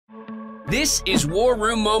This is War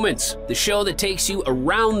Room Moments, the show that takes you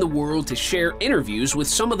around the world to share interviews with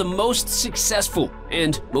some of the most successful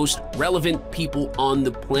and most relevant people on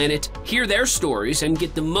the planet, hear their stories, and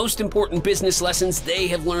get the most important business lessons they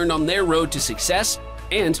have learned on their road to success,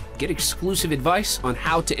 and get exclusive advice on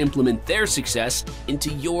how to implement their success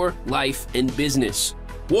into your life and business.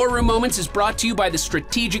 War Room Moments is brought to you by the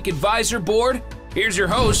Strategic Advisor Board. Here's your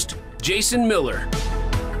host, Jason Miller.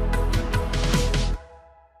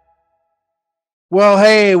 Well,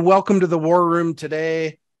 hey, welcome to the War Room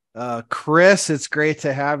today. Chris, it's great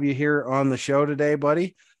to have you here on the show today,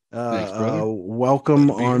 buddy. Thanks, brother.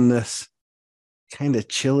 Welcome on this kind of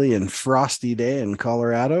chilly and frosty day in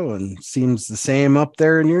Colorado, and seems the same up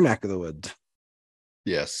there in your neck of the woods.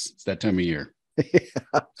 Yes, it's that time of year.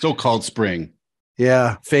 Yeah. So-called spring.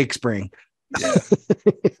 Yeah, fake spring. Yeah,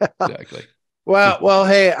 Yeah. exactly. Well,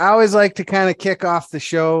 hey, I always like to kind of kick off the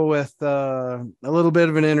show with a little bit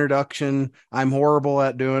of an introduction. I'm horrible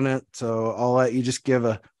at doing it, so I'll let you just give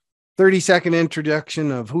a 30-second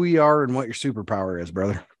introduction of who you are and what your superpower is,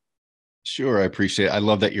 brother. Sure, I appreciate it. I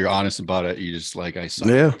love that you're honest about it. You just like, I suck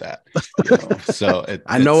Yeah. at that. You know? So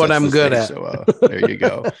I know what I'm good at. So there you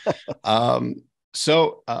go.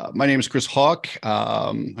 My name is Chris Hawk.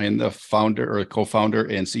 I am the founder or co-founder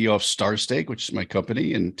and CEO of StarStake, which is my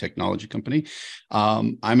company and technology company.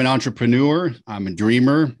 I'm an entrepreneur. I'm a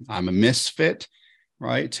dreamer. I'm a misfit,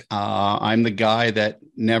 right? I'm the guy that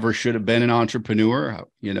never should have been an entrepreneur.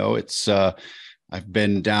 You know, I've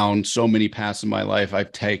been down so many paths in my life.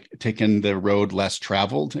 I've taken the road less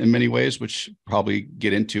traveled in many ways, which probably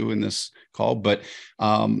get into in this call, but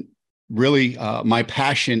really, my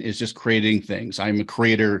passion is just creating things. I'm a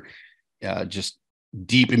creator, just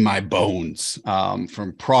deep in my bones,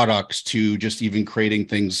 from products to just even creating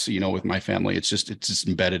things, you know, with my family. It's just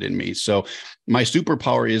embedded in me. So my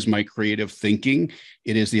superpower is my creative thinking.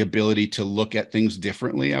 It is the ability to look at things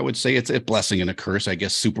differently. I would say it's a blessing and a curse. I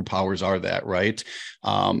guess superpowers are that, right?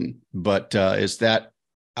 Is that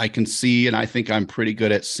I can see, and I think I'm pretty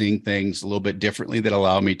good at seeing things a little bit differently that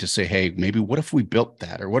allow me to say, hey, maybe what if we built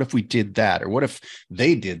that? Or what if we did that? Or what if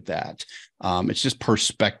they did that? It's just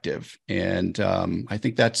perspective. And I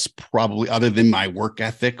think that's probably, other than my work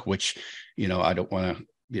ethic, which, you know, I don't want to,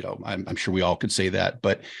 you know, I'm sure we all could say that,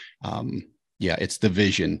 but yeah, it's the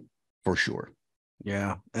vision for sure.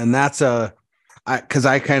 Yeah. And that's because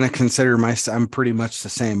I kind of consider I'm pretty much the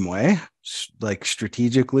same way, like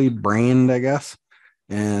strategically brained, I guess.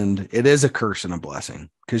 And it is a curse and a blessing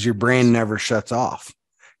because your brain never shuts off.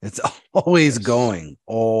 It's always going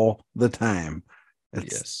all the time.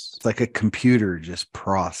 It's like a computer just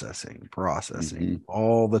processing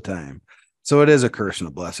all the time. So it is a curse and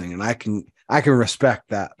a blessing. And I can respect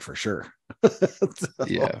that for sure.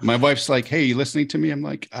 Yeah. My wife's like, hey, you listening to me? I'm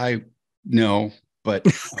like, no, but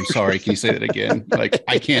I'm sorry. Can you say that again? Like,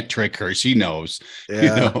 I can't trick her. She knows. Yeah. You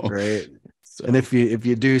know? Right. So. And if you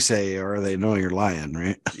do say, or they know you're lying,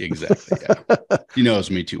 right? Exactly. Yeah. He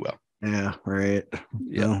knows me too well. Yeah. Right.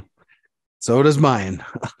 Yeah. Well, so does mine.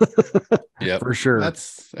 Yeah. For sure.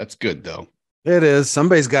 That's good though. It is.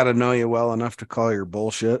 Somebody's got to know you well enough to call your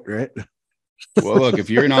bullshit, right? Well, look, if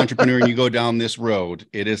you're an entrepreneur and you go down this road,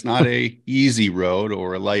 it is not a easy road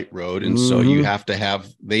or a light road. And so you have to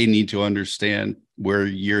they need to understand where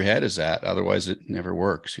your head is at. Otherwise it never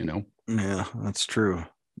works, you know? Yeah, that's true.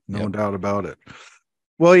 No doubt about it.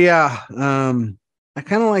 Well, yeah. I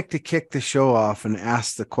kind of like to kick the show off and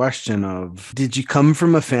ask the question of, did you come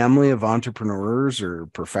from a family of entrepreneurs or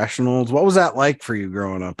professionals? What was that like for you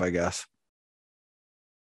growing up, I guess?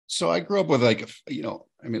 So I grew up with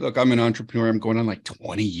look, I'm an entrepreneur. I'm going on like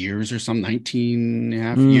 20 years or some 19 and a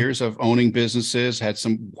half years of owning businesses, had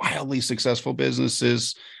some wildly successful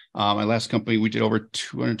businesses. My last company, we did over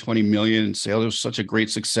 220 million in sales. It was such a great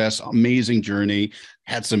success, amazing journey,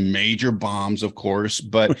 had some major bombs, of course.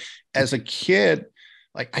 But as a kid,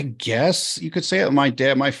 like, I guess you could say it,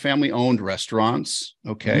 my family owned restaurants.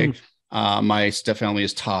 Okay. My step family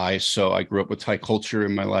is Thai. So I grew up with Thai culture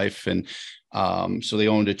in my life. And so they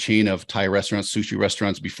owned a chain of Thai restaurants, sushi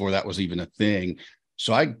restaurants before that was even a thing.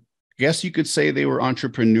 So I guess you could say they were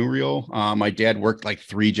entrepreneurial. My dad worked like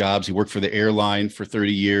 3 jobs. He worked for the airline for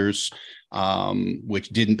 30 years, which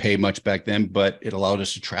didn't pay much back then, but it allowed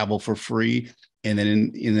us to travel for free. And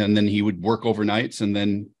then he would work overnights, and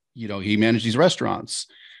then, you know, he managed these restaurants.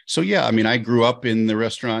 So yeah, I mean, I grew up in the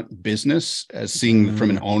restaurant business as seeing from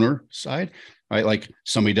an owner side, right? Like,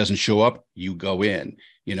 somebody doesn't show up, you go in.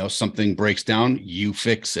 You know, something breaks down, you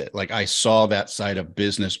fix it. Like, I saw that side of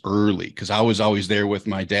business early because I was always there with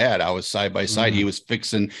my dad. I was side by side. He was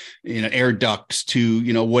fixing, you know, air ducts to,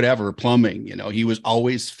 you know, whatever, plumbing. You know, he was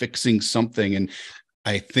always fixing something. And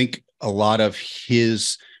I think a lot of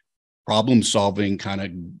his problem solving kind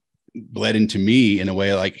of bled into me in a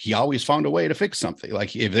way. Like he always found a way to fix something.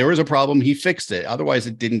 Like if there was a problem, he fixed it. Otherwise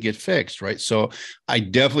it didn't get fixed. Right. So I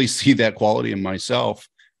definitely see that quality in myself.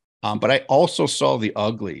 But I also saw the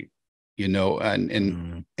ugly, and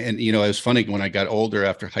it was funny when I got older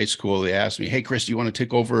after high school, they asked me, "Hey, Chris, do you want to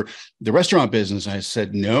take over the restaurant business?" And I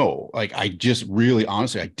said, no, like, I just really,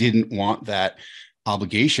 honestly, I didn't want that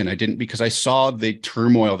obligation. I didn't, because I saw the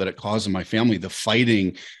turmoil that it caused in my family, the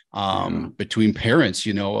fighting between parents,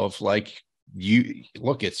 of like, you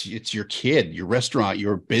look, it's your kid, your restaurant,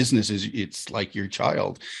 your business it's like your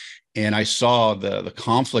child. And I saw the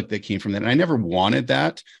conflict that came from that. And I never wanted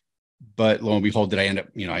that. But lo and behold, did I end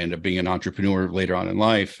up being an entrepreneur later on in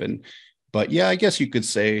life. But yeah, I guess you could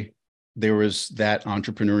say there was that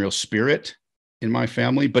entrepreneurial spirit in my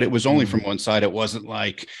family, but it was only from one side. It wasn't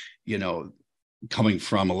like, coming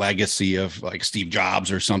from a legacy of like Steve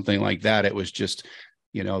Jobs or something like that. It was just,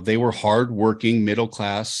 they were hardworking, middle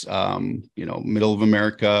class, middle of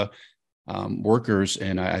America workers.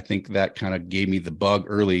 And I think that kind of gave me the bug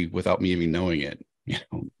early without me even knowing it.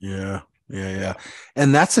 Yeah.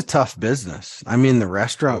 And that's a tough business. I mean, the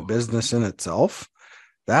restaurant business in itself,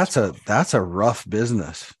 that's a rough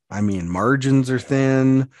business. I mean, margins are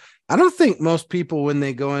thin. I don't think most people, when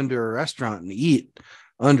they go into a restaurant and eat,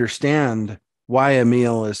 understand why a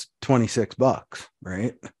meal is $26,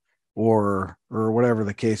 right? Or whatever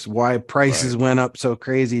the case, why prices went up so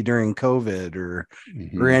crazy during COVID or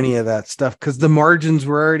any of that stuff, because the margins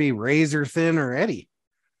were already razor thin already.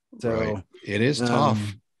 So it is tough.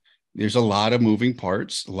 There's a lot of moving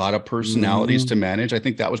parts, a lot of personalities to manage. I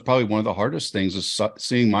think that was probably one of the hardest things, is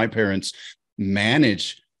seeing my parents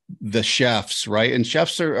manage the chefs, right? And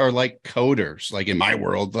chefs are like coders, like in my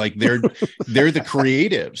world, like they're the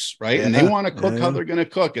creatives, right? And they want to cook how they're going to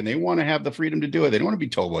cook, and they want to have the freedom to do it. They don't want to be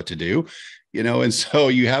told what to do, and so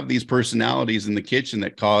you have these personalities in the kitchen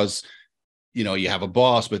that cause, you have a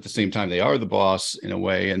boss, but at the same time, they are the boss in a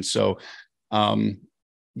way. And so,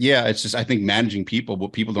 yeah, it's just, I think managing people,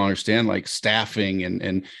 what people don't understand, like staffing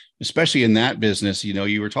and especially in that business,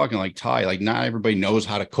 you were talking like Thai, like not everybody knows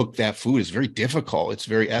how to cook that food. It's very difficult. It's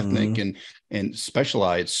very ethnic and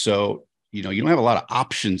specialized. So, you don't have a lot of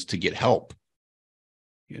options to get help,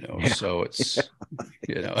 so it's,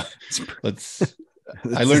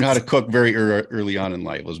 I learned how to cook very early on in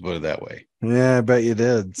life. Let's put it that way. Yeah, I bet you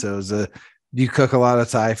did. So do you cook a lot of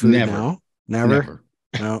Thai food now? Never.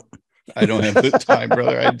 No. I don't have the time,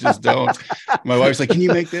 brother. I just don't. My wife's like, "Can you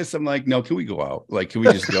make this?" I'm like, "No, can we go out? Like, can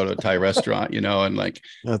we just go to a Thai restaurant?" And like,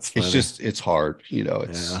 that's funny. it's hard,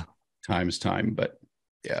 it's time is time, but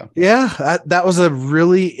yeah. That was a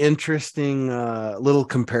really interesting little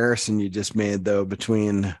comparison you just made, though,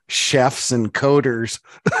 between chefs and coders.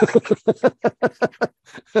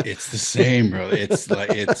 It's the same, bro. It's like,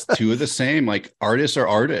 it's two of the same. Like, artists are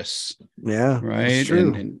artists. Yeah, right.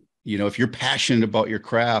 And if you're passionate about your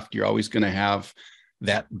craft, you're always going to have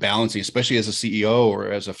that balancing, especially as a CEO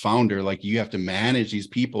or as a founder. Like, you have to manage these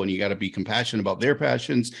people, and you got to be compassionate about their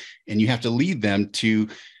passions, and you have to lead them to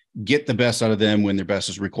get the best out of them when their best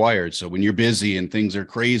is required. So when you're busy and things are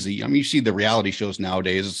crazy, I mean, you see the reality shows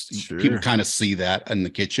nowadays, people kind of see that in the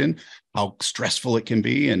kitchen, how stressful it can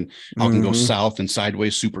be and how it can go south and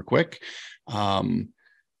sideways super quick.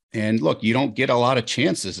 And look, you don't get a lot of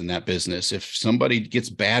chances in that business. If somebody gets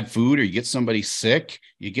bad food, or you get somebody sick,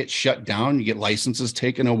 you get shut down, you get licenses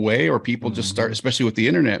taken away, or people just start, especially with the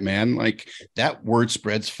internet, man, like that word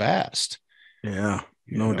spreads fast. Yeah,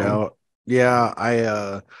 no doubt.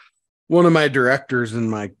 Yeah. One of my directors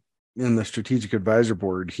in the strategic advisor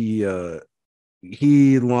board, he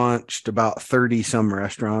launched about 30 some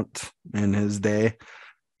restaurants in his day.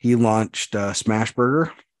 He launched Smash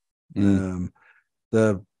Burger. The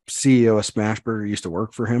CEO of Smash Burger used to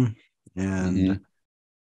work for him, and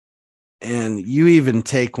you even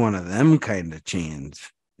take one of them kind of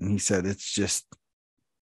chains, and he said it's just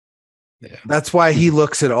that's why he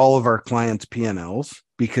looks at all of our clients' P&Ls,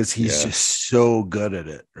 because he's just so good at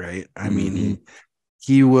it, right? I mean,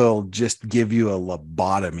 he will just give you a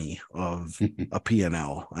lobotomy of a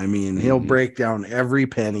P&L. I mean, he'll break down every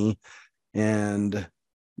penny and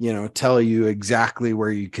tell you exactly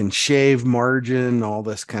where you can shave margin, all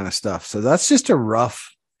this kind of stuff. So that's just a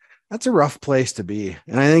rough place to be.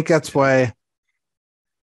 And I think that's why,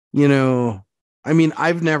 I mean,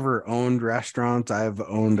 I've never owned restaurants. I've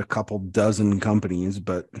owned a couple dozen companies,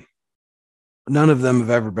 but none of them have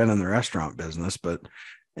ever been in the restaurant business. But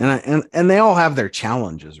and they all have their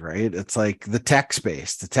challenges, right? It's like the tech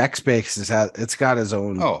space. The tech space it's got its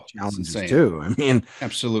own challenges too. I mean,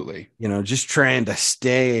 absolutely. Just trying to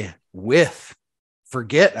stay with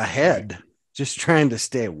forget ahead, just trying to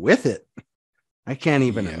stay with it. I can't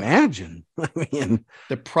even imagine. I mean,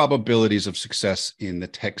 the probabilities of success in the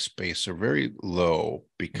tech space are very low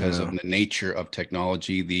because of the nature of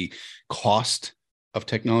technology, the cost of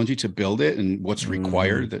technology to build it, and what's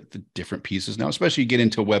required, the different pieces now, especially you get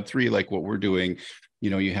into Web3, like what we're doing.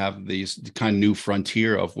 You have these kind of new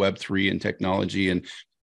frontier of Web3 and technology. And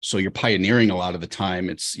so you're pioneering a lot of the time.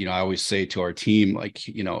 It's, I always say to our team, like,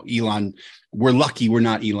 Elon, we're lucky we're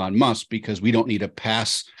not Elon Musk because we don't need a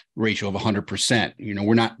pass ratio of 100%.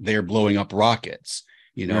 We're not there blowing up rockets.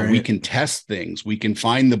 We can test things. We can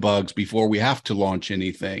find the bugs before we have to launch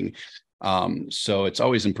anything. So it's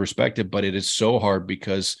always in perspective, but it is so hard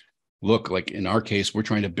because look, like in our case, we're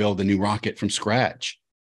trying to build a new rocket from scratch,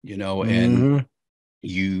 and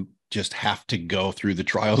you just have to go through the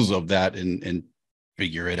trials of that and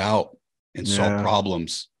figure it out and solve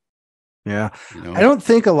problems. Yeah. I don't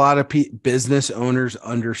think a lot of business owners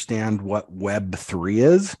understand what Web3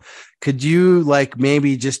 is. Could you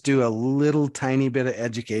maybe just do a little tiny bit of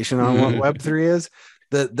education on what Web3 is?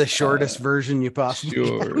 The shortest version you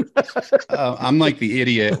possibly can. I'm like the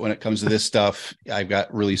idiot when it comes to this stuff. I've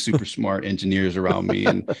got really super smart engineers around me,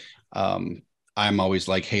 and I'm always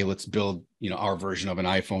like, hey, let's build, our version of an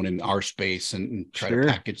iPhone in our space and try to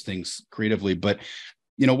package things creatively. But,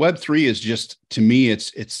 Web3 is just, to me,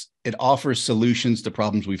 it offers solutions to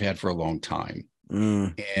problems we've had for a long time.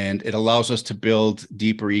 And it allows us to build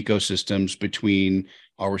deeper ecosystems between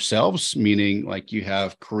ourselves, meaning like you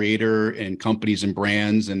have creator and companies and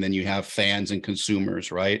brands, and then you have fans and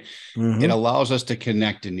consumers, right? It allows us to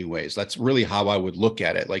connect in new ways. That's really how I would look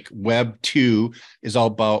at it. Like Web 2 is all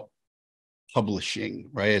about publishing,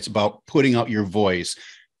 right? It's about putting out your voice,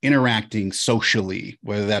 interacting socially,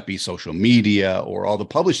 whether that be social media or all the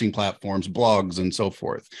publishing platforms, blogs, and so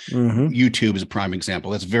forth. YouTube is a prime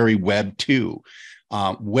example. That's very Web 2.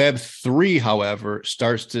 Web 3, however,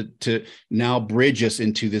 starts to now bridge us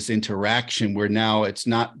into this interaction where now it's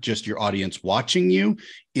not just your audience watching you,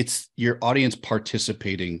 it's your audience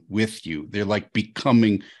participating with you. They're like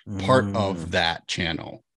becoming part of that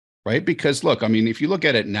channel. Right? Because look, I mean, if you look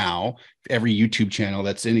at it now, every YouTube channel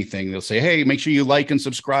that's anything, they'll say, hey, make sure you like and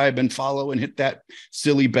subscribe and follow and hit that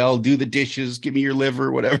silly bell, do the dishes, give me your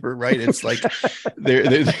liver, whatever, right? It's like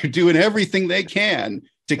they're doing everything they can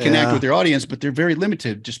to connect with their audience, but they're very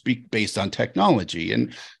limited just based on technology.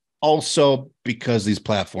 And also because these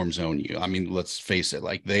platforms own you. I mean, let's face it,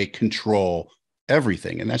 like they control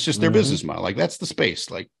everything, and that's just their business model. Like that's the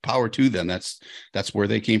space, like power to them. That's where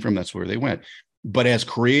they came from. That's where they went. But as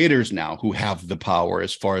creators now who have the power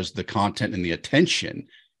as far as the content and the attention,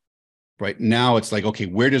 right now it's like, okay,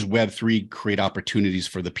 where does Web3 create opportunities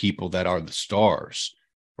for the people that are the stars,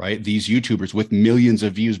 right? These YouTubers with millions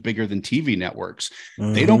of views bigger than TV networks,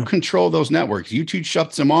 they don't control those networks. YouTube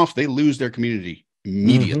shuts them off. They lose their community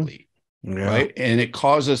immediately, right? And it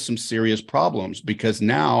causes some serious problems because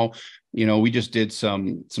now, we just did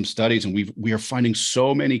some studies and we are finding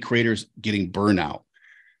so many creators getting burnout.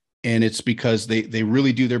 And it's because they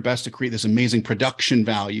really do their best to create this amazing production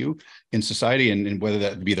value in society, and whether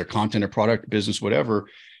that be their content or product, business, whatever.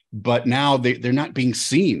 But now they're not being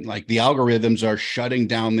seen. Like the algorithms are shutting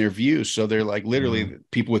down their views. So they're like literally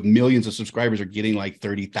people with millions of subscribers are getting like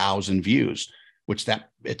 30,000 views, which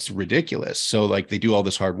it's ridiculous. So like they do all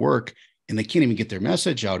this hard work and they can't even get their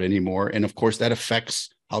message out anymore. And of course that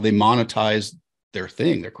affects how they monetize their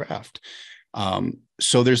thing, their craft.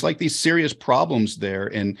 So there's like these serious problems there,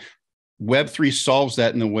 and Web3 solves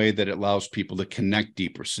that in a way that it allows people to connect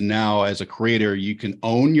deeper. So now as a creator, you can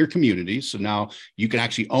own your community. So now you can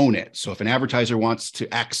actually own it. So if an advertiser wants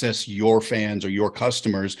to access your fans or your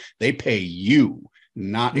customers, they pay you,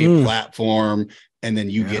 not a platform, and then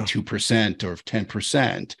you get 2% or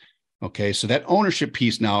 10%. Okay, so that ownership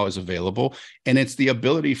piece now is available, and it's the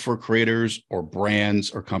ability for creators or brands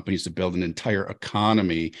or companies to build an entire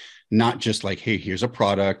economy, not just like, hey, here's a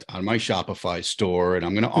product on my Shopify store, and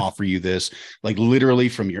I'm going to offer you this, like literally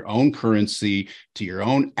from your own currency to your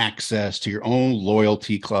own access to your own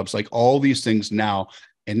loyalty clubs, like all these things now.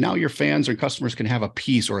 And now your fans or customers can have a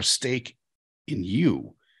piece or a stake in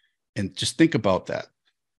you. And just think about that,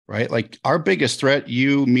 right? Like our biggest threat,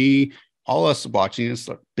 you, me, all us watching this,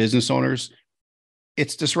 business owners,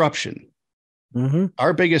 it's disruption.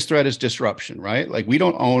 Our biggest threat is disruption, right? Like we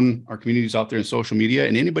don't own our communities out there in social media,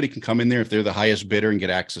 and anybody can come in there if they're the highest bidder and get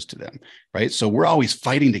access to them, right? So we're always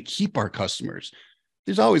fighting to keep our customers.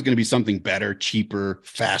 There's always going to be something better, cheaper,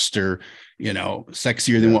 faster,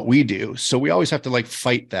 sexier than what we do. So we always have to like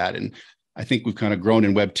fight that. And I think we've kind of grown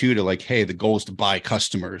in Web 2 to like, hey, the goal is to buy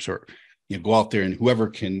customers, or go out there and whoever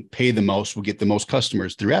can pay the most will get the most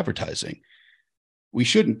customers through advertising. we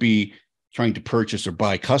shouldn't be trying to purchase or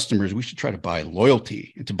buy customers. We should try to buy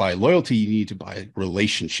loyalty. And to buy loyalty, you need to buy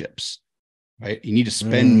relationships, right? You need to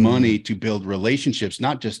spend money to build relationships,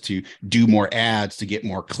 not just to do more ads, to get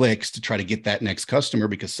more clicks, to try to get that next customer,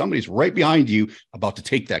 because somebody's right behind you about to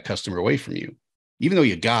take that customer away from you, even though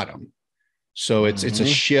you got them. So it's a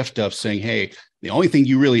shift of saying, hey, the only thing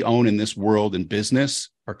you really own in this world and business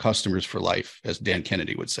are customers for life, as Dan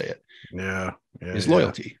Kennedy would say it. Yeah. Is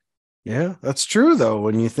loyalty. Yeah, that's true, though.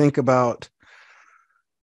 When you think about,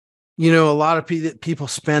 a lot of people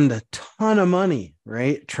spend a ton of money,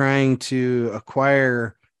 right, trying to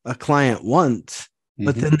acquire a client once,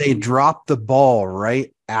 but then they drop the ball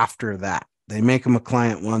right after that. They make them a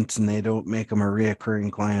client once and they don't make them a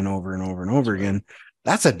reoccurring client over and over and over again.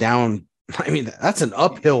 That's that's an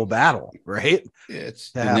uphill battle, right? You'll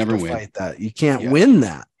never win. Fight that. You can't win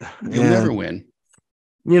that. You'll never win.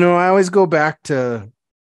 I always go back to,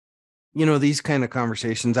 these kind of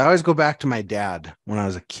conversations. I always go back to my dad when I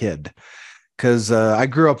was a kid, because I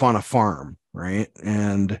grew up on a farm, right?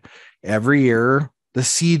 And every year the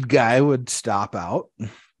seed guy would stop out,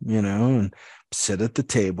 and sit at the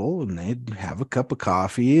table and they'd have a cup of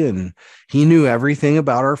coffee, and he knew everything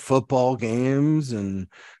about our football games and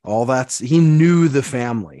all that. He knew the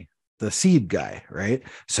family, the seed guy, right?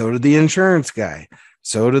 So did the insurance guy.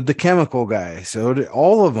 So did the chemical guy. So did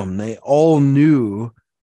all of them. They all knew.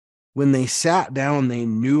 When they sat down, they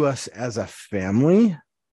knew us as a family.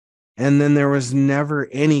 And then there was never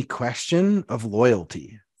any question of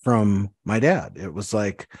loyalty from my dad. It was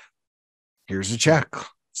like, here's a check.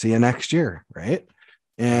 See you next year. Right.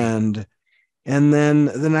 And then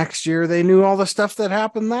the next year they knew all the stuff that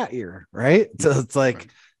happened that year. Right. So it's like,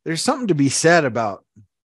 there's something to be said about,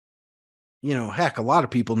 heck, a lot of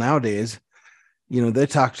people nowadays, they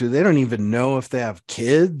don't even know if they have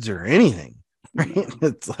kids or anything. Right?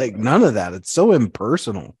 It's like none of that. It's so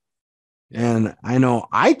impersonal. And I know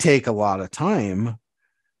I take a lot of time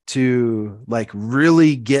to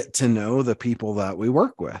really get to know the people that we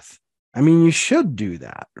work with. I mean, you should do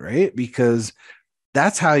that, right? Because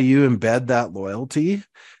that's how you embed that loyalty.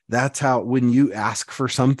 That's how, when you ask for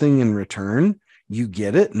something in return, you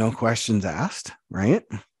get it. No questions asked, right?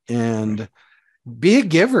 And be a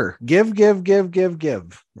giver. Give,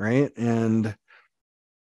 right? And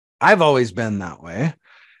I've always been that way,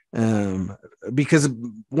 because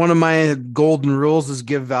one of my golden rules is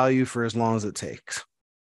give value for as long as it takes.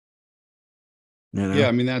 Yeah,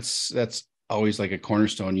 I mean, that's always like a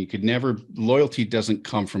cornerstone. You could never, loyalty doesn't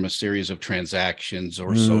come from a series of transactions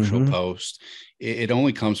or social posts. It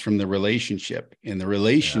only comes from the relationship, and the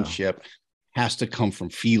relationship has to come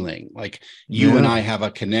from feeling like you and I have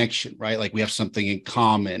a connection, right? Like we have something in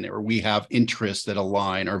common, or we have interests that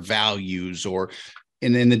align, or values,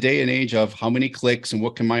 and in the day and age of how many clicks and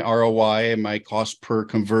what can my ROI and my cost per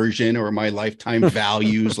conversion or my lifetime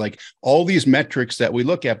values, like all these metrics that we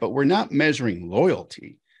look at, but we're not measuring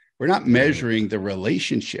loyalty. We're not measuring the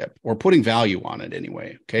relationship or putting value on it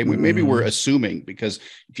anyway. Okay. Maybe we're assuming, because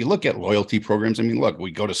if you look at loyalty programs, I mean, look, we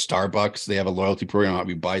go to Starbucks, they have a loyalty program.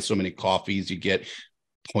 We buy so many coffees, you get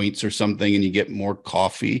points or something and you get more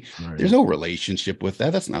coffee. Right. There's no relationship with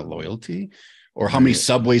that. That's not loyalty. Or how many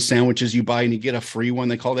Subway sandwiches you buy and you get a free one.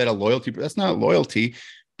 They call that a loyalty. But that's not loyalty,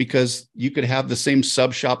 because you could have the same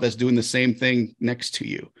sub shop that's doing the same thing next to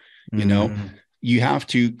you. You have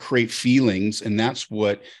to create feelings. And that's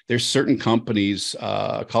what, there's certain companies,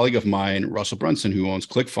 a colleague of mine, Russell Brunson, who owns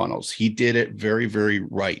ClickFunnels, he did it very, very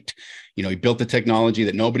right. He built the technology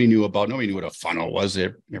that nobody knew about. Nobody knew what a funnel was.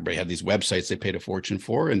 Everybody had these websites they paid a fortune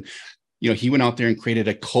for. And he went out there and created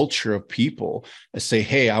a culture of people that say,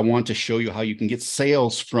 hey, I want to show you how you can get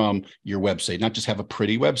sales from your website, not just have a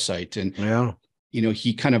pretty website. And,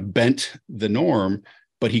 he kind of bent the norm,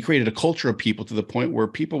 but he created a culture of people to the point where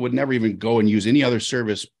people would never even go and use any other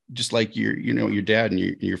service, just like your dad and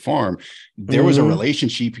your farm. There was a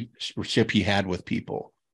relationship he had with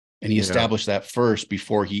people, and he established that first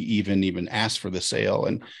before he even asked for the sale.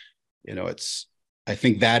 And, I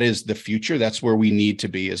think that is the future. That's where we need to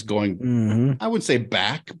be, is going, I would say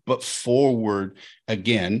back, but forward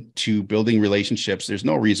again to building relationships. There's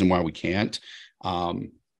no reason why we can't.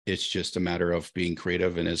 It's just a matter of being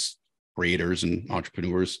creative, and as creators and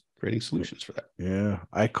entrepreneurs, creating solutions for that. Yeah.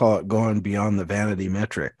 I call it going beyond the vanity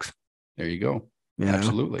metrics. There you go.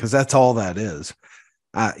 Absolutely. Because that's all that is.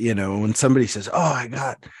 When somebody says, oh, I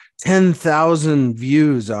got 10,000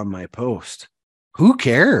 views on my post. Who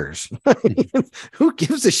cares? Who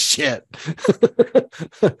gives a shit?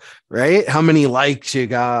 Right? How many likes you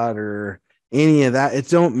got, or, any of that. It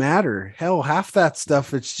don't matter. Hell, half that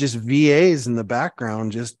stuff, it's just VAs in the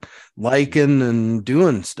background, just liking and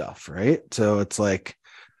doing stuff. Right. So it's like,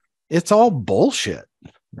 it's all bullshit.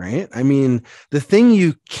 Right. I mean, the thing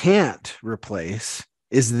you can't replace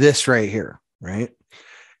is this right here. Right.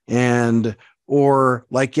 And, or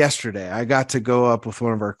like yesterday, I got to go up with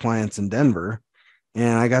one of our clients in Denver,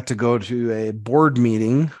 and I got to go to a board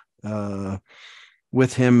meeting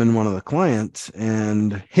with him and one of the clients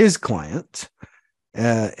and his client.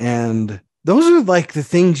 And those are like the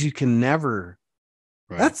things you can never,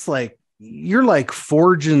 right. That's like, you're like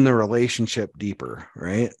forging the relationship deeper.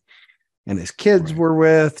 Right. And his kids were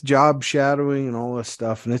with job shadowing and all this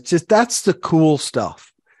stuff. And it's just, that's the cool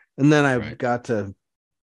stuff. And then I got to,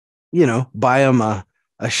 buy him a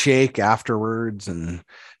shake afterwards and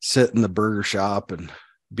sit in the burger shop and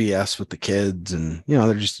BS with the kids. And,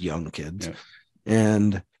 they're just young kids.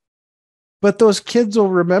 Yeah. But those kids will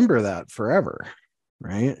remember that forever.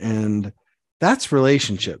 Right. And that's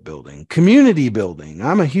relationship building, community building.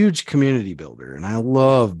 I'm a huge community builder, and I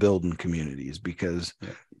love building communities because,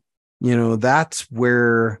 that's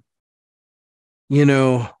where,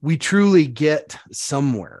 we truly get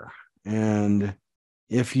somewhere. And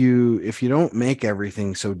if you don't make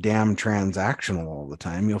everything so damn transactional all the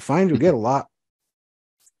time, you'll find you'll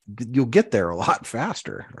get there a lot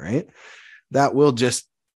faster. Right. That will just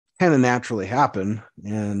kind of naturally happen.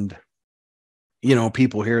 And,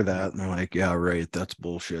 people hear that and they're like, yeah, right, that's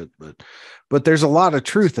bullshit. But there's a lot of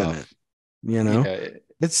truth in it.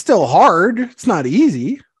 It's still hard. It's not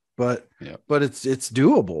easy, but it's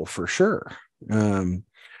doable for sure.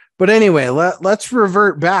 But anyway, let's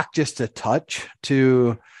revert back just a touch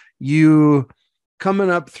to you coming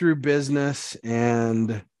up through business,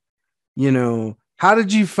 and, how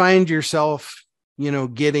did you find yourself,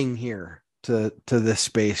 getting here to this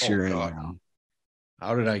space you're in now?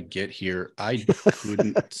 How did I get here? I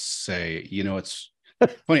couldn't say. It's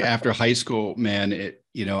funny. After high school, man,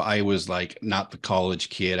 I was like not the college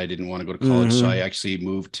kid. I didn't want to go to college. So I actually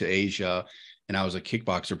moved to Asia, and I was a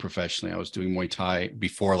kickboxer professionally. I was doing Muay Thai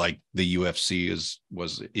before like the UFC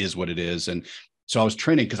is what it is. And so I was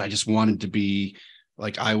training because I just wanted to be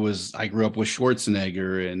like, I grew up with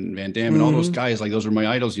Schwarzenegger and Van Damme and all those guys. Like, those were my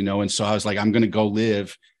idols, And so I was like, I'm going to go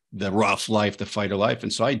live the rough life, the fighter life.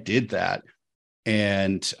 And so I did that.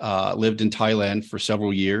 And lived in Thailand for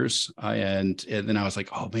several years. And then I was like,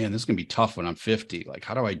 oh man, this is gonna be tough when I'm 50. Like,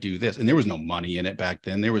 how do I do this? And there was no money in it back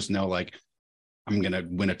then. There was no like, I'm gonna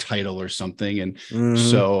win a title or something. And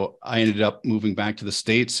so I ended up moving back to the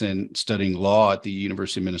States and studying law at the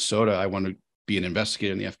University of Minnesota. I wanted to be an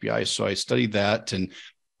investigator in the FBI. So I studied that, and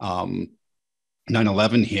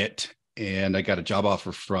 9/11 hit, and I got a job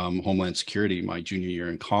offer from Homeland Security my junior year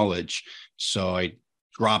in college. So I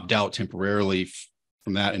dropped out temporarily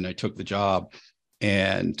from that, and I took the job.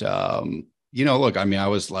 And look, I mean, I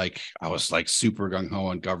was like super gung-ho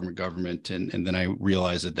on government, and then I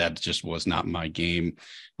realized that just was not my game.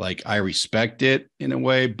 Like, I respect it in a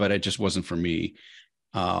way, but it just wasn't for me.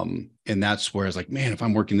 And that's where I was like, man, if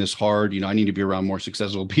I'm working this hard, I need to be around more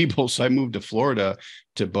successful people. So I moved to Florida,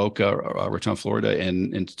 to Boca Raton, Florida,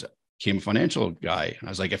 and became a financial guy. And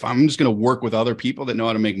I was like, if I'm just going to work with other people that know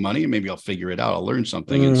how to make money, maybe I'll figure it out. I'll learn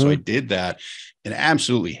something. And so I did that, and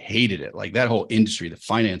absolutely hated it. Like, that whole industry, the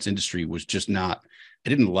finance industry, was just not, I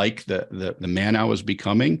didn't like the man I was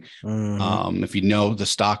becoming. If you know the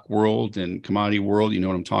stock world and commodity world, you know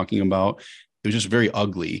what I'm talking about. It was just very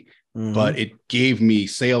ugly, but it gave me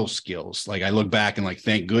sales skills. Like, I look back and like,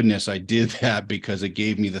 thank goodness I did that, because it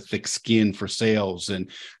gave me the thick skin for sales and,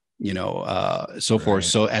 so forth.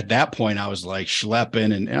 So at that point I was like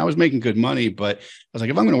schlepping, and I was making good money, but I was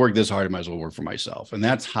like, if I'm going to work this hard, I might as well work for myself. And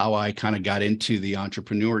that's how I kind of got into the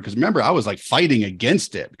entrepreneur. Because remember, I was like fighting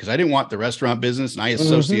against it because I didn't want the restaurant business, and I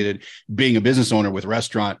associated being a business owner with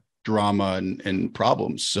restaurant drama and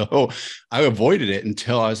problems. So I avoided it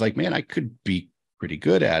until I was like, man, I could be pretty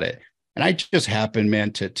good at it. And I just happened,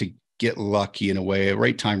 man, to get lucky in a way,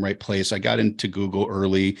 right time, right place. I got into Google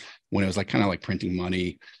early when it was like kind of like printing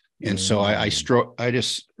money. And so I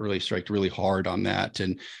just really striked really hard on that,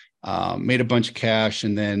 and made a bunch of cash,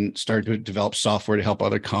 and then started to develop software to help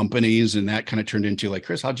other companies. And that kind of turned into like,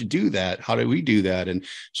 Chris, how'd you do that? How did we do that? And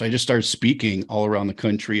so I just started speaking all around the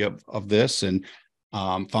country of this, and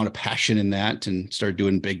found a passion in that, and started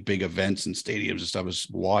doing big events and stadiums and stuff. It was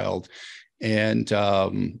wild. And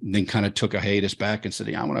then kind of took a hiatus back and said,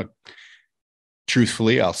 yeah, I want to,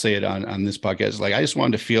 truthfully, I'll say it on this podcast, like, I just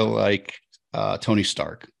wanted to feel like Tony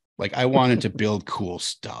Stark. Like, I wanted to build cool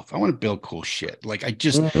stuff. I want to build cool shit. Like, I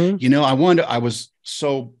just, I was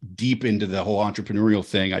so deep into the whole entrepreneurial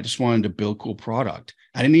thing. I just wanted to build cool product.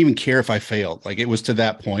 I didn't even care if I failed. Like, it was to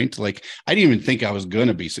that point. Like, I didn't even think I was going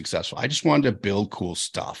to be successful. I just wanted to build cool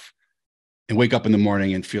stuff and wake up in the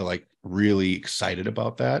morning and feel like really excited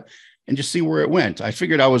about that and just see where it went. I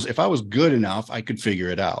figured if I was good enough, I could figure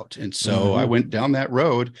it out. And so I went down that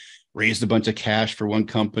road, raised a bunch of cash for one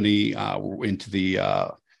company, into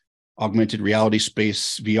the augmented reality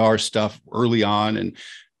space, VR stuff early on. And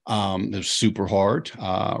it was super hard.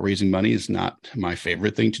 Raising money is not my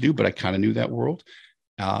favorite thing to do, but I kind of knew that world.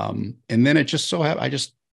 And then it just so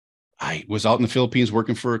happened, I was out in the Philippines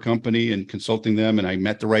working for a company and consulting them, and I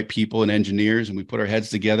met the right people and engineers, and we put our heads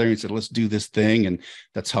together and said, let's do this thing. And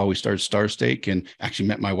that's how we started StarStake, and actually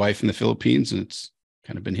met my wife in the Philippines, and it's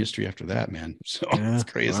kind of been history after that, man. So it's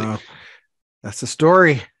crazy. Wow. That's the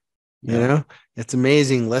story. You know, it's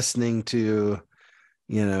amazing listening to,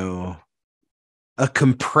 you know, a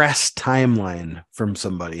compressed timeline from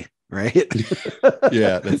somebody. Right. It's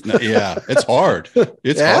hard.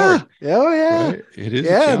 It's hard. Oh yeah. Right? It is.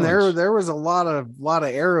 Yeah. And there was a lot of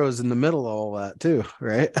arrows in the middle of all that too.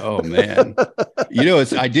 Right. Oh man. You know,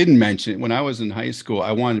 I didn't mention when I was in high school,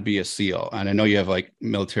 I wanted to be a SEAL. And I know you have like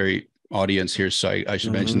military audience here, so I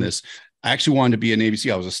should mention this. I actually wanted to be a Navy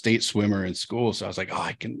SEAL. I was a state swimmer in school. So I was like, oh,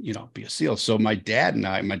 I can, be a SEAL. So my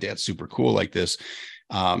dad's super cool like this.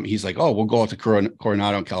 He's like, oh, we'll go out to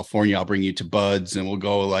Coronado in California. I'll bring you to Buds and we'll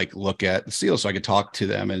go like look at the SEALs so I could talk to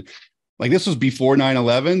them. And like, this was before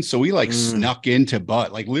 9/11. So we like snuck into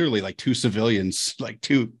Bud, like literally like two civilians, like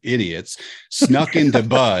two idiots snuck into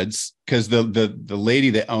Buds because the lady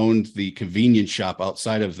that owned the convenience shop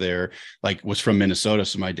outside of there, like was from Minnesota.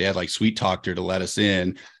 So my dad like sweet talked her to let us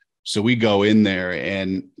in. So we go in there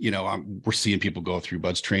and, we're seeing people go through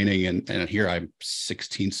Bud's training. And here I'm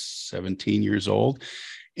 16, 17 years old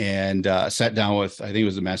and sat down with, I think it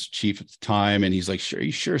was the Master Chief at the time. And he's like, sure,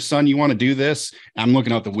 you sure, son, you want to do this? And I'm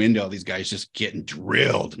looking out the window. These guys just getting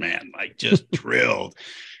drilled, man, like just drilled.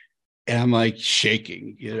 And I'm like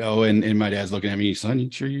shaking, and my dad's looking at me, son,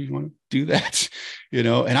 you sure you want to do that?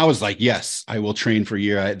 And I was like, yes, I will train for a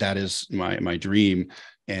year. That is my dream.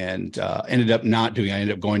 And ended up not doing. I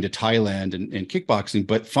ended up going to Thailand and kickboxing.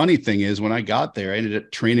 But funny thing is, when I got there, I ended up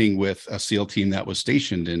training with a SEAL team that was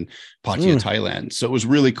stationed in Pattaya, Thailand. So it was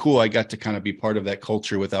really cool. I got to kind of be part of that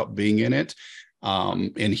culture without being in it,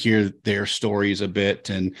 and hear their stories a bit.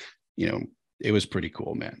 And it was pretty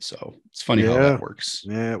cool, man. So it's funny how that works.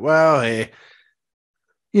 Yeah. Well, hey,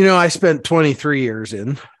 I spent 23 years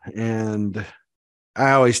in, and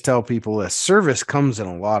I always tell people that service comes in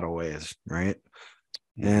a lot of ways, right?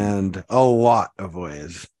 And a lot of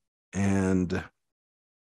ways. And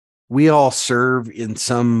we all serve in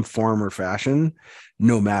some form or fashion,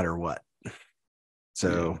 no matter what.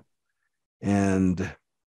 So, and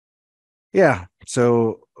yeah,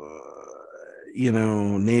 so,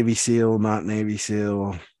 Navy SEAL, not Navy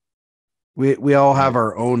SEAL. We all have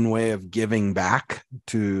our own way of giving back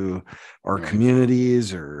to our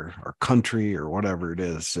communities or our country or whatever it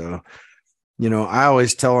is. So, I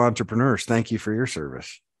always tell entrepreneurs, thank you for your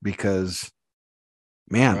service, because,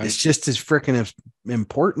 man, it's just as freaking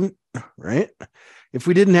important, right? If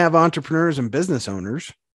we didn't have entrepreneurs and business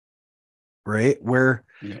owners, right, where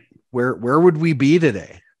would we be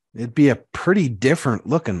today? It'd be a pretty different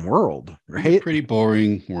looking world, right? Pretty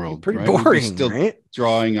boring world. Pretty boring, still right?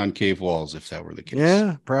 Drawing on cave walls if that were the case.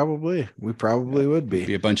 Yeah, probably. We probably would be. It'd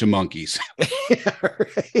be a bunch of monkeys. Yeah,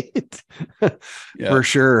 right. For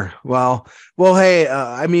sure. Well, hey,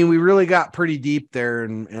 we really got pretty deep there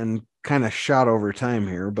and kind of shot over time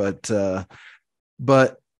here, but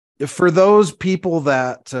for those people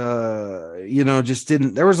that just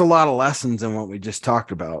didn't, there was a lot of lessons in what we just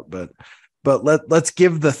talked about, but let's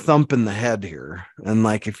give the thump in the head here. And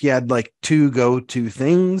like, if you had like two go-to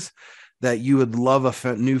things that you would love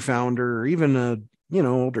a new founder or even a,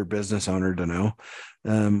 older business owner to know,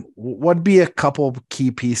 what'd be a couple key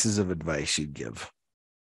pieces of advice you'd give?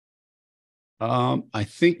 I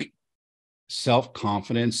think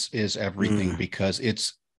self-confidence is everything, because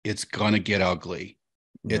it's going to get ugly.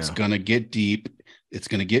 Yeah. It's going to get deep. It's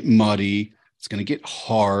going to get muddy. It's going to get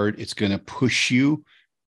hard. It's going to push you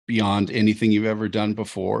beyond anything you've ever done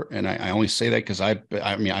before. And I only say that because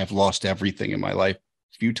I've lost everything in my life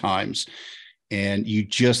a few times. And you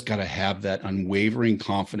just got to have that unwavering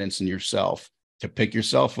confidence in yourself to pick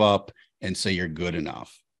yourself up and say you're good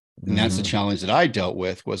enough. And that's the challenge that I dealt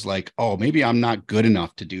with, was like, oh, maybe I'm not good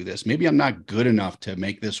enough to do this. Maybe I'm not good enough to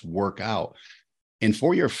make this work out. And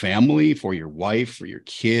for your family, for your wife, for your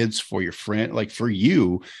kids, for your friend, like for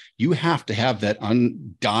you have to have that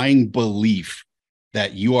undying belief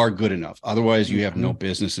that you are good enough. Otherwise, you have no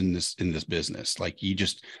business in this business. Like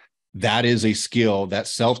that is a skill, that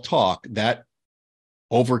self-talk, that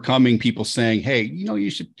overcoming people saying, hey,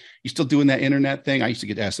 you still doing that internet thing? I used to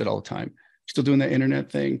get asked that all the time. Still doing that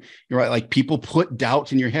internet thing? You're right. Like, people put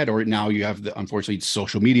doubts in your head, or now you have unfortunately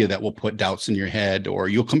social media that will put doubts in your head, or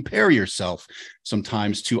you'll compare yourself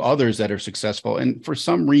sometimes to others that are successful. And for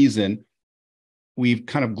some reason, we've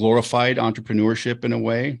kind of glorified entrepreneurship in a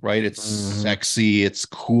way, right? It's sexy, it's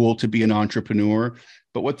cool to be an entrepreneur,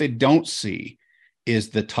 but what they don't see is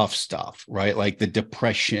the tough stuff, right? Like the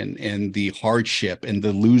depression and the hardship and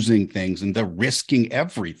the losing things and the risking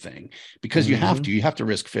everything, because you have to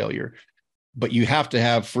risk failure. But you have to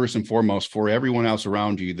have, first and foremost, for everyone else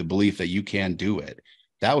around you, the belief that you can do it.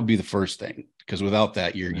 That would be the first thing, because without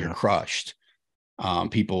that, you're crushed.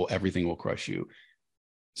 Everything will crush you.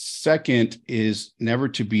 Second is never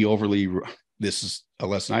to be overly, this is a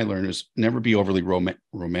lesson I learned, is never be overly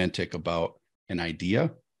romantic about an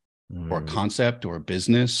idea or a concept or a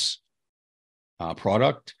business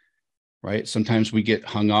product, right? Sometimes we get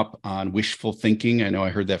hung up on wishful thinking. I know I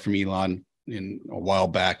heard that from Elon a while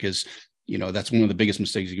back, is, that's one of the biggest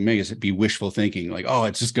mistakes you can make, is be wishful thinking, like, oh,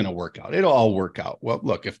 it's just going to work out. It'll all work out. Well,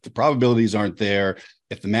 look, if the probabilities aren't there,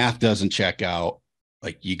 if the math doesn't check out,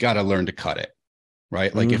 like, you got to learn to cut it,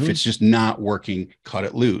 right? Like, if it's just not working, cut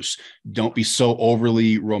it loose. Don't be so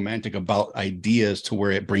overly romantic about ideas to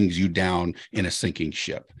where it brings you down in a sinking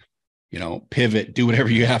ship. Pivot, do whatever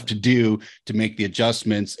you have to do to make the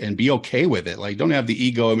adjustments and be okay with it. Like, don't have the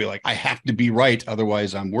ego and be like, I have to be right,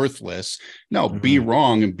 otherwise I'm worthless. No, be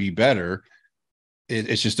wrong and be better.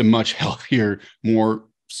 It's just a much healthier, more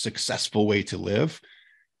successful way to live.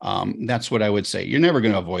 That's what I would say. You're never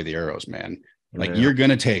going to avoid the arrows, man. Like, you're going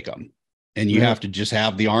to take them, and you have to just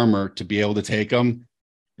have the armor to be able to take them,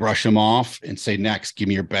 brush them off, and say, next, give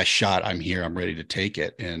me your best shot. I'm here. I'm ready to take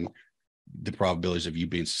it. And the probabilities of you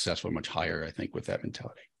being successful are much higher, I think, with that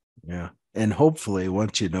mentality. Yeah. And hopefully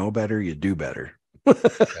once you know better, you do better.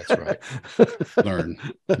 That's right. Learn.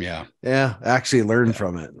 Yeah. Yeah. Actually learn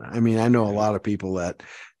from it. I mean, I know a lot of people that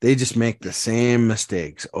they just make the same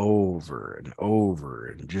mistakes over and over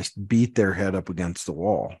and just beat their head up against the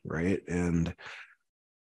wall. Right. And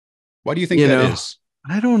why do you think that is?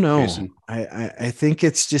 I don't know. Jason? I think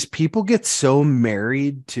it's just people get so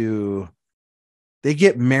married to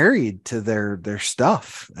their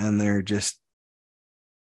stuff, and they'll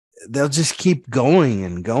just keep going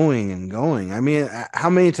and going and going. I mean,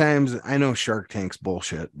 how many times, I know Shark Tank's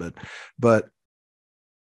bullshit, but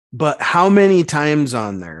how many times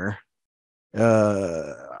on there,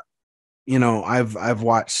 I've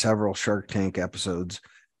watched several Shark Tank episodes.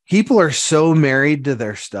 People are so married to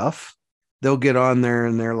their stuff, they'll get on there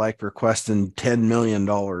and they're like requesting $10 million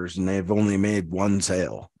and they've only made one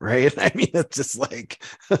sale, right? I mean, it's just like,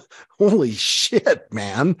 holy shit,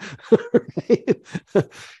 man. Right?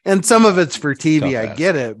 And some of it's for TV, I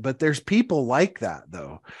get it, but there's people like that,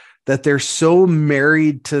 though, that they're so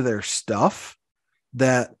married to their stuff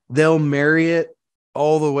that they'll marry it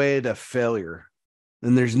all the way to failure,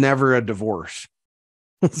 and there's never a divorce.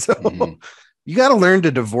 So you got to learn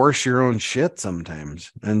to divorce your own shit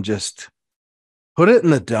sometimes and just put it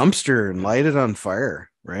in the dumpster and light it on fire,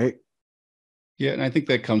 right? Yeah, and I think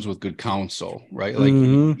that comes with good counsel, right?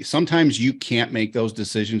 Like, sometimes you can't make those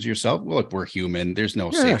decisions yourself. Well, look, we're human. There's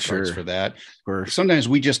no safeguards for that. Sometimes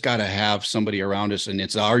we just got to have somebody around us, and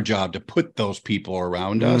it's our job to put those people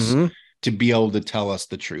around us to be able to tell us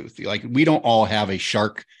the truth. Like, we don't all have a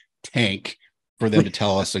Shark Tank for them to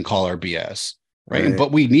tell us and call our BS. Right.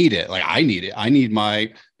 But we need it. Like, I need it. I need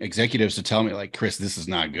my executives to tell me, like, Chris, this is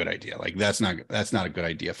not a good idea. Like, that's not a good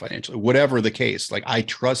idea financially, whatever the case. Like, I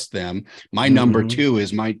trust them. My number two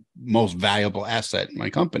is my most valuable asset in my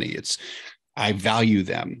company. I value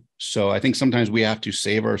them. So I think sometimes we have to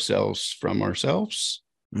save ourselves from ourselves.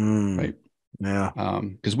 Right. Yeah.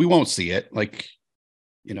 Because we won't see it. Like,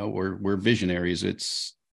 we're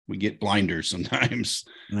visionaries. We get blinders sometimes.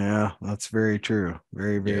 Yeah, that's very true.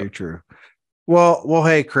 Very, very true. Well,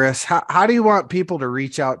 hey, Chris, how do you want people to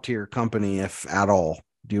reach out to your company, if at all?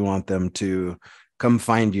 Do you want them to come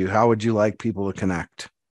find you? How would you like people to connect?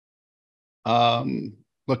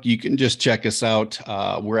 Look, you can just check us out.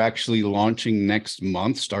 We're actually launching next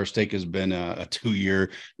month. StarStake has been a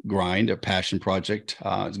 2-year grind, a passion project.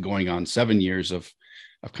 It's going on 7 years of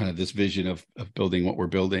kind of this vision of building what we're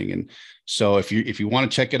building. And so if you want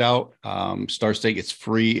to check it out, StarStake, it's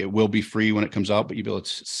free. It will be free when it comes out, but you'll be able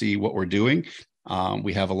to see what we're doing.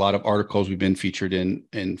 We have a lot of articles. We've been featured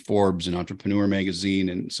in Forbes and Entrepreneur Magazine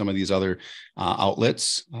and some of these other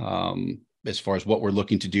outlets as far as what we're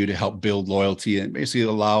looking to do to help build loyalty and basically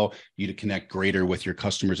allow you to connect greater with your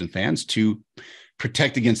customers and fans to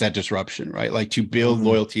protect against that disruption, right? Like to build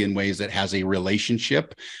loyalty in ways that has a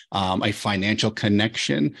relationship, a financial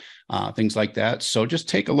connection, things like that. So just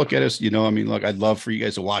take a look at us. I mean, look, I'd love for you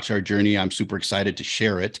guys to watch our journey. I'm super excited to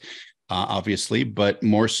share it, obviously, but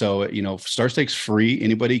more so, StarStake's free.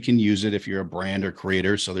 Anybody can use it if you're a brand or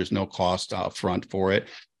creator. So there's no cost up front for it.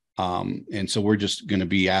 And so we're just going to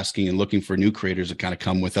be asking and looking for new creators to kind of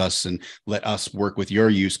come with us and let us work with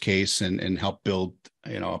your use case and help build,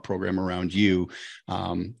 a program around you,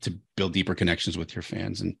 to build deeper connections with your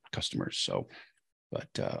fans and customers. So, but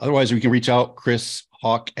otherwise, we can reach out, Chris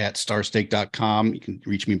Hawk at starstake.com. You can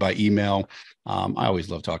reach me by email. I always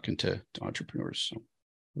love talking to entrepreneurs. So.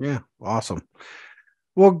 Yeah. Awesome.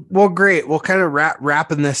 Well, great. We'll kind of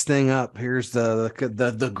wrapping this thing up. Here's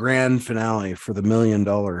the grand finale for the $1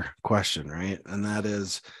 million question, right? And that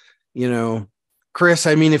is, Chris,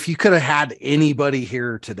 I mean, if you could have had anybody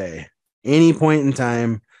here today, any point in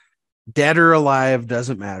time, dead or alive,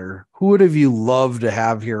 doesn't matter, who would have you loved to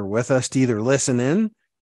have here with us to either listen in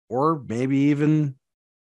or maybe even,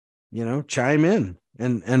 chime in,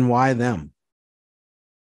 and why them?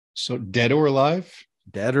 So dead or alive?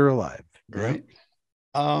 Dead or alive. Right.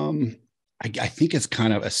 I think it's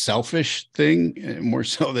kind of a selfish thing, more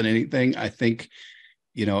so than anything. I think,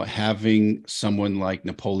 having someone like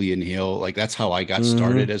Napoleon Hill, like that's how I got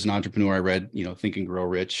started as an entrepreneur. I read, Think and Grow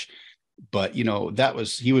Rich, but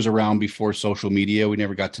he was around before social media. We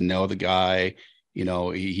never got to know the guy.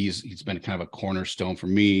 He's been kind of a cornerstone for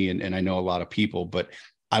me, and I know a lot of people, but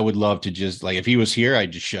I would love to just, like, if he was here,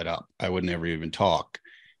 I'd just shut up. I would never even talk,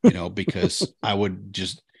 because I would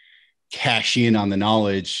just cash in on the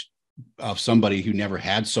knowledge of somebody who never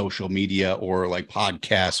had social media or like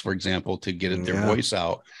podcasts, for example, to get their voice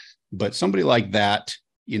out. But somebody like that,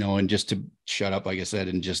 and just to shut up, like I said,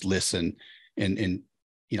 and just listen, and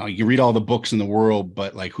you read all the books in the world,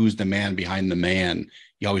 but like, who's the man behind the man?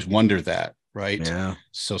 You always wonder that, right? Yeah.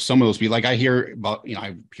 So some of those people, like I hear about,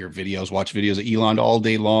 I hear videos, watch videos of Elon all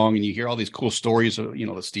day long, and you hear all these cool stories of,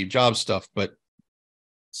 the Steve Jobs stuff, but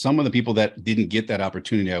some of the people that didn't get that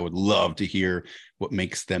opportunity, I would love to hear what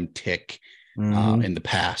makes them tick in the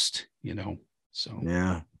past, so.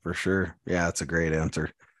 Yeah, for sure. Yeah, that's a great answer.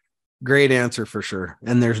 Great answer for sure.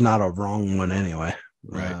 And there's not a wrong one anyway.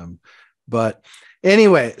 Right. But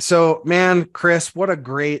anyway, so man, Chris, what a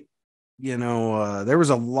great, there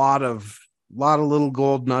was a lot of little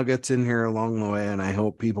gold nuggets in here along the way, and I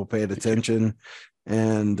hope people paid attention.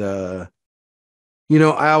 And,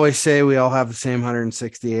 I always say we all have the same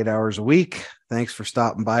 168 hours a week. Thanks for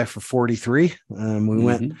stopping by for 43.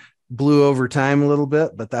 We blew over time a little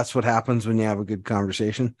bit, but that's what happens when you have a good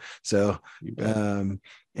conversation. So,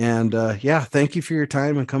 thank you for your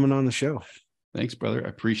time and coming on the show. Thanks, brother. I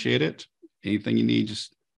appreciate it. Anything you need,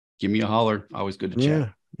 just give me a holler. Always good to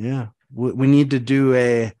chat. Yeah. We need to do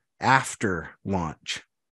a after launch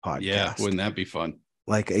podcast. Yeah. Wouldn't that be fun?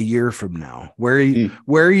 Like a year from now, where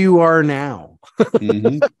you are now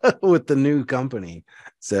with the new company.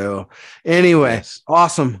 So anyway, yes.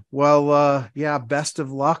 Awesome. Well, best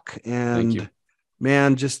of luck. And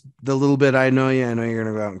man, just the little bit I know you're going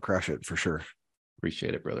to go out and crush it for sure.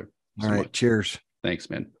 Appreciate it, brother. All right. Cheers. Thanks,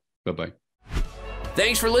 man. Bye-bye.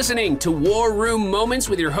 Thanks for listening to War Room Moments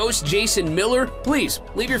with your host, Jason Miller. Please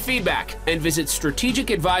leave your feedback and visit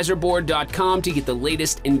strategicadvisorboard.com to get the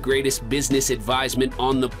latest and greatest business advisement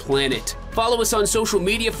on the planet. Follow us on social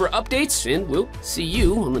media for updates, and we'll see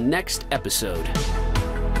you on the next episode.